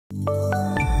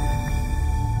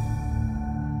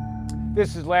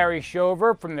This is Larry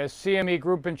Shover from the CME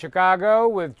Group in Chicago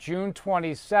with June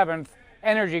 27th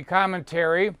energy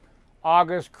commentary.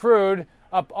 August crude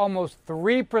up almost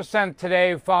 3%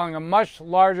 today, following a much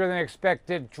larger than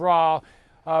expected draw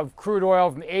of crude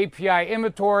oil from the API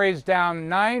inventories, down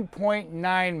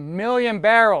 9.9 million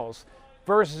barrels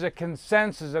versus a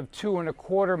consensus of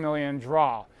 2.25 million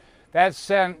draw. That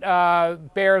sent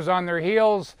bears on their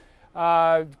heels.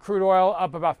 Crude oil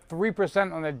up about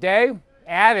 3% on the day,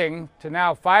 adding to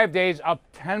now 5 days up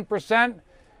 10%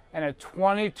 and a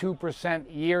 22%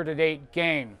 year-to-date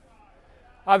gain.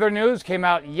 Other news came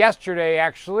out yesterday,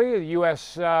 actually. The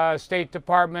U.S. State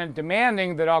Department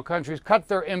demanding that all countries cut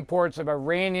their imports of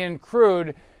Iranian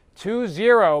crude to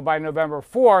zero by November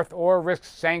 4th or risk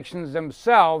sanctions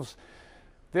themselves.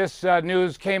 This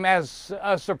news came as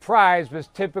a surprise, because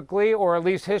typically, or at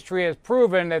least history has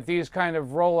proven, that these kind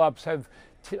of roll-ups have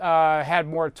had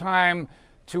more time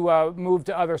to move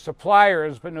to other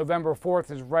suppliers, but November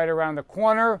 4th is right around the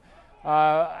corner,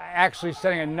 actually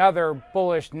setting another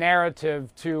bullish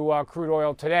narrative to crude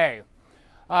oil today.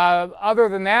 Other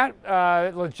than that,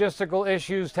 logistical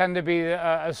issues tend to be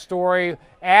a story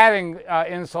adding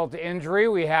insult to injury.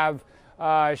 We have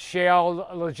shale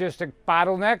logistic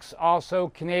bottlenecks, also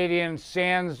Canadian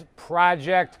Sands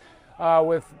project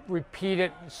with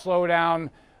repeated slowdown.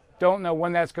 Don't know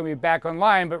when that's going to be back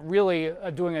online, but really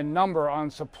doing a number on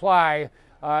supply,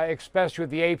 especially with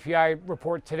the API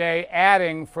report today,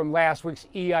 adding from last week's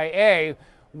EIA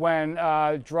when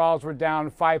draws were down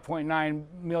 5.9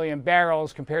 million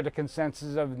barrels compared to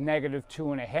consensus of negative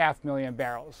 2.5 million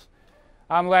barrels.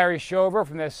 I'm Larry Shover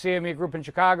from the CME Group in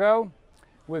Chicago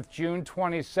with June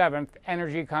 27th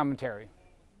energy commentary.